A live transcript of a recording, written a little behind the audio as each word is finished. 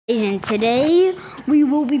And today we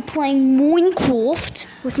will be playing Minecraft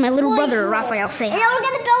with my little brother Raphael. Say hi. And we're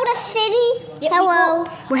gonna build a city. Yep, Hello.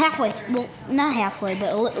 We're halfway. Well, not halfway,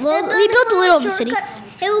 but we built a little of the city.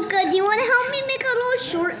 Hey, Luca, do you want to help me make a little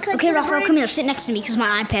shortcut? Okay, Raphael, come here. Sit next to me because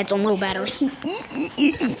my iPad's on low battery.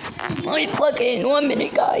 Let me plug it in. 1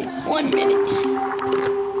 minute, guys. 1 minute.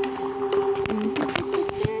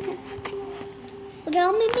 Okay,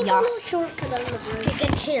 help me make a little shortcut on the bridge. Okay,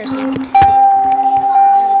 get a chair so you can sit.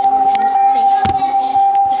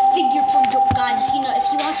 If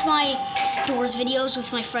you watch my Doors videos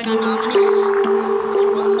with my friend Anonymous,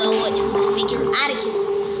 you will know who the figure Atticus.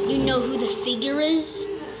 You know who the figure is.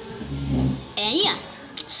 And yeah,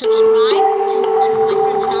 subscribe to my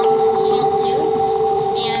friend Anonymous's channel too.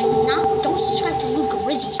 And don't subscribe to Luca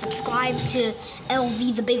Rizzi. Subscribe to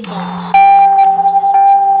LV the Big Boss.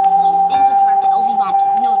 And subscribe to LV Bomb.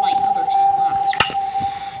 He knows my other channel.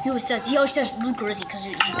 He always says Luca Rizzi because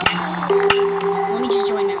he thinks. Let me just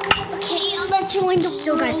join now.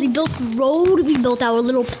 So guys, we built the road, we built our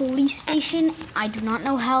little police station. I do not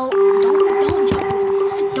know how,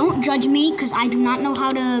 don't judge me, because I do not know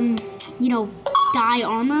how to, dye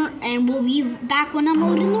armor, and we'll be back when I'm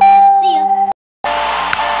loading the road. See ya.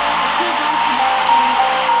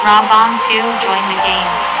 Robon2 join the game.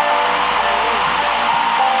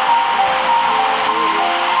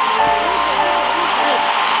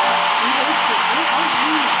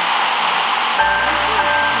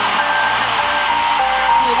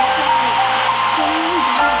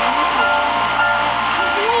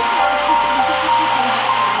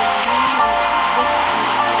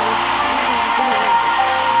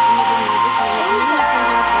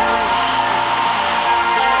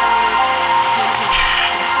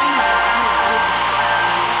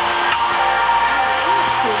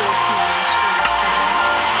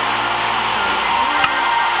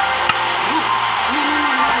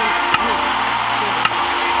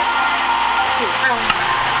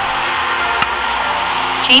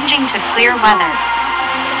 Changing to clear weather.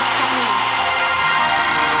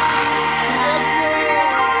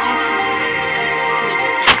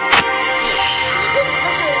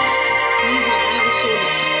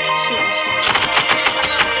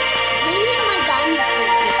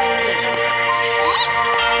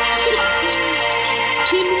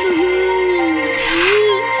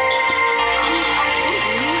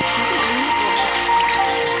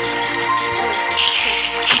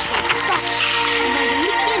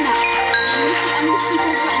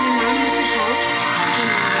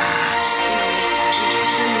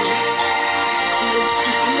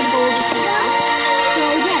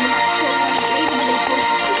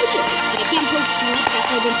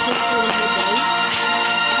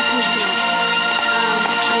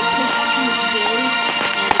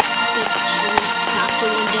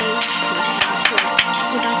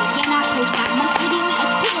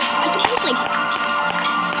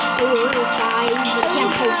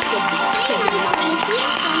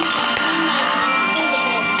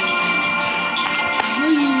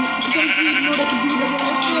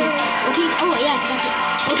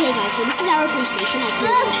 Okay guys, so this is our police station. We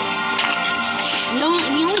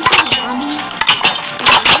only kill zombies. We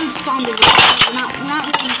don't spawn the we're not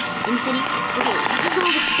really in the city. Okay, this is all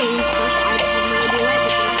the stolen stuff. I have no idea why,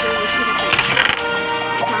 but that's all the shit up there.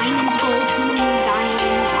 Diamonds, gold,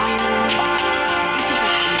 diamond, iron, stuff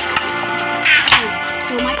like that.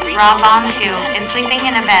 So my Robon2 is sleeping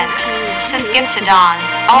in a bed. To skip to dawn,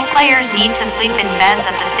 all players need to sleep in beds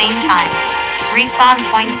at the same time. Respawn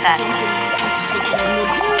point set.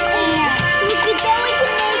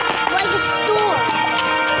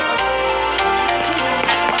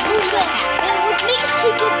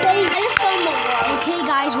 Okay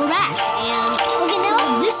guys, we're back, and so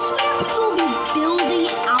this is where we will be building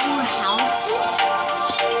our houses.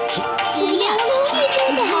 And yeah, let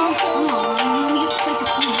me just place a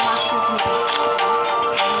few blocks here to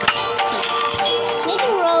make a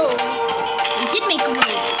road. We did make a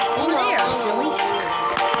road. Over there, silly.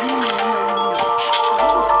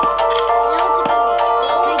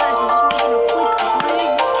 Okay guys, we're just making a quick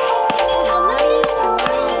upgrade.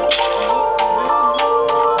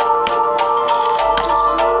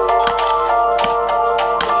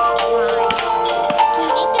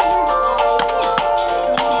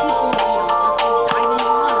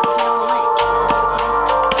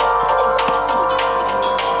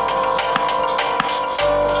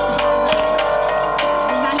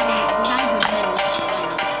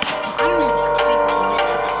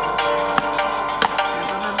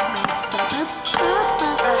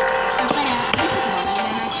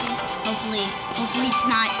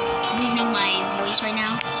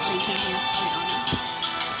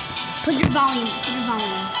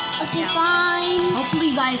 Okay, fine. Hopefully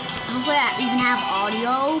you guys, hopefully I even have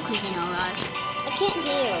audio, because you know guys. I can't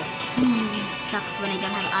hear. It sucks when I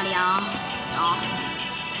don't have audio. Oh.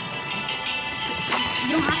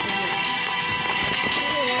 You don't have to hear.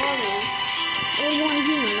 What do you want to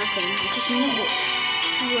hear? Nothing. It's just music.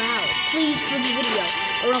 It's too loud. Please, for the video,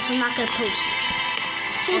 or else I'm not going to post.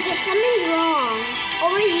 Okay, something's wrong.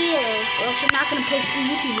 Over here. Or else I'm not going to post the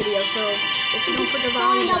YouTube video, so if you don't put the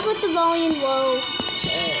volume Fine, I'll put the volume low.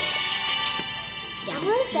 down.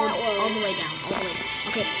 Where's that one? All the way down. All the way down.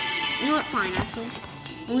 Okay. You know what? Fine, actually.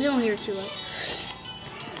 As long as I don't hear it too loud.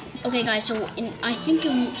 Okay, guys. So I think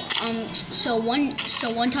so one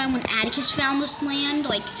time when Atticus found this land,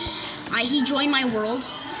 like he joined my world.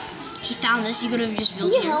 He found this. He could have just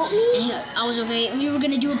built Can here. you help me? And I was okay. We were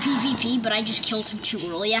gonna do a PvP, but I just killed him too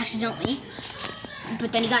early accidentally.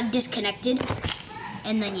 But then he got disconnected.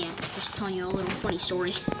 And then yeah, just telling you a little funny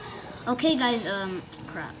story. Okay, guys.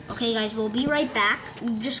 Crap. Okay, guys. We'll be right back.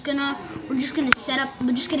 We're just gonna set up.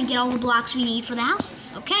 We're just gonna get all the blocks we need for the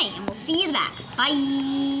houses. Okay, and we'll see you in the back.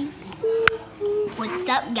 Bye. What's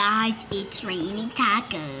up, guys? It's raining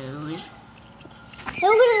tacos.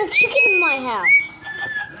 Look at the chicken in my house.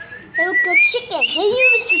 Look at chicken. Hey, you,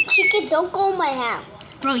 Mr. Chicken, don't go in my house.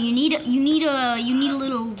 Bro, you need a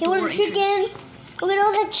little Okay, door what a entrance. chicken? Look at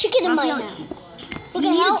all that chicken in my Raphael, house. you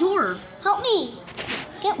need a door. Help me.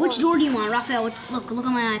 Get Which one. door do you want, Raphael? Look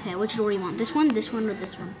on my iPad. Which door do you want? This one, or this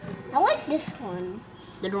one? I like this one.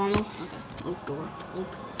 The normal? Okay. Oak door. Oak.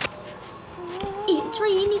 It's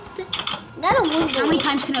raining. Not a window. How many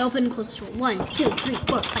times can I open and close this door? 1, 2, 3,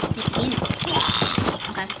 4, 5, 6.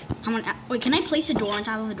 Okay. How many? Wait, can I place a door on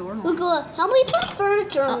top of a door? Look, help me put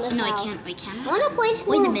furniture on this No, house. I can't. I can't. I want to place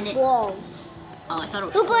Wait a more minute. walls. Oh, I thought it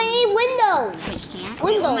was. Look, I need windows. So I can't.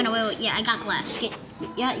 Wait, Windows. wait. Yeah, I got glass.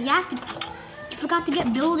 Yeah, you have to. You forgot to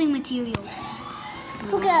get building materials.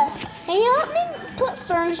 Look, can you help me put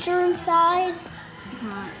furniture inside?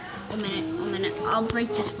 A minute. I'll break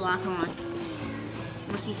this block. Hold on.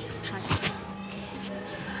 Let's see if you can try something.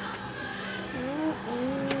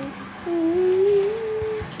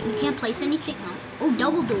 You can't place anything? No. Oh,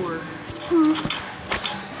 double door.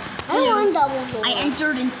 I want double door. I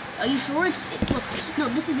entered into. Are you sure look, no,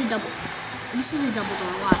 this is a double. This is a double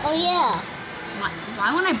door. Watch. Oh yeah.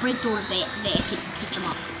 Why when I break doors, they can pick them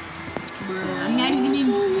up? Bruh, I'm not even in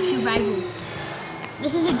survival.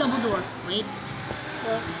 This is a double door. Wait.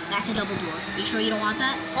 That's a double door. Are you sure you don't want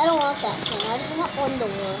that? I don't want that thing. I just want one door.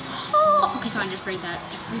 Oh, okay, fine. Just break that.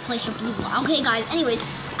 Replace your blue block. Okay, guys. Anyways,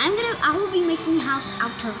 I will be making the house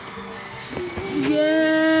out of.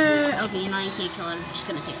 Yeah. Okay, now you can't kill it. I'm just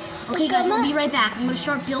gonna take. Okay, guys. We'll be right back. I'm gonna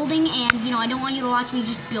start building, and I don't want you to watch me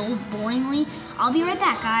just build boringly. I'll be right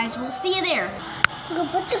back, guys. We'll see you there. I'm gonna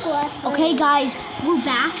put the glass. Okay, guys. We're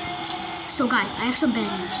back. So, guys, I have some bad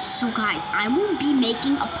news. So, guys, I will be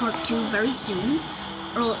making a part 2 very soon.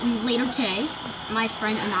 Or later today, with my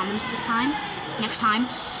friend Anonymous next time,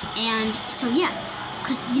 and so yeah,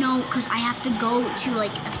 cause I have to go to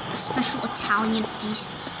like a special Italian feast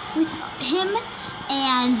with him,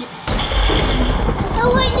 and No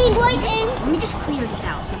lightning. let me just clear this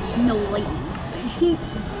out so there's no lightning.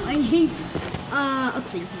 I hate a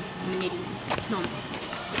clear. I'm an idiot. No.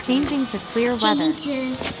 Changing to clear weather.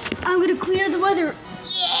 I'm gonna clear the weather.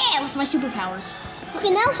 Yeah, with my superpowers. Okay,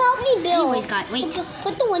 now help me build. Anyways, guys, wait.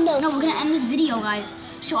 Put the windows. No, we're gonna end this video, guys.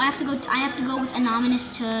 So I have to go with Anonymous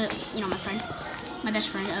to, my friend, my best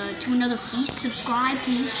friend, to another feast. Subscribe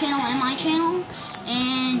to his channel and my channel,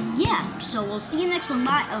 and yeah. So we'll see you next one.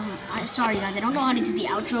 Bye. Sorry, guys. I don't know how to do the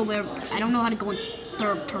outro. I don't know how to go in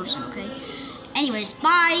third person. Okay. Anyways,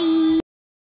 bye.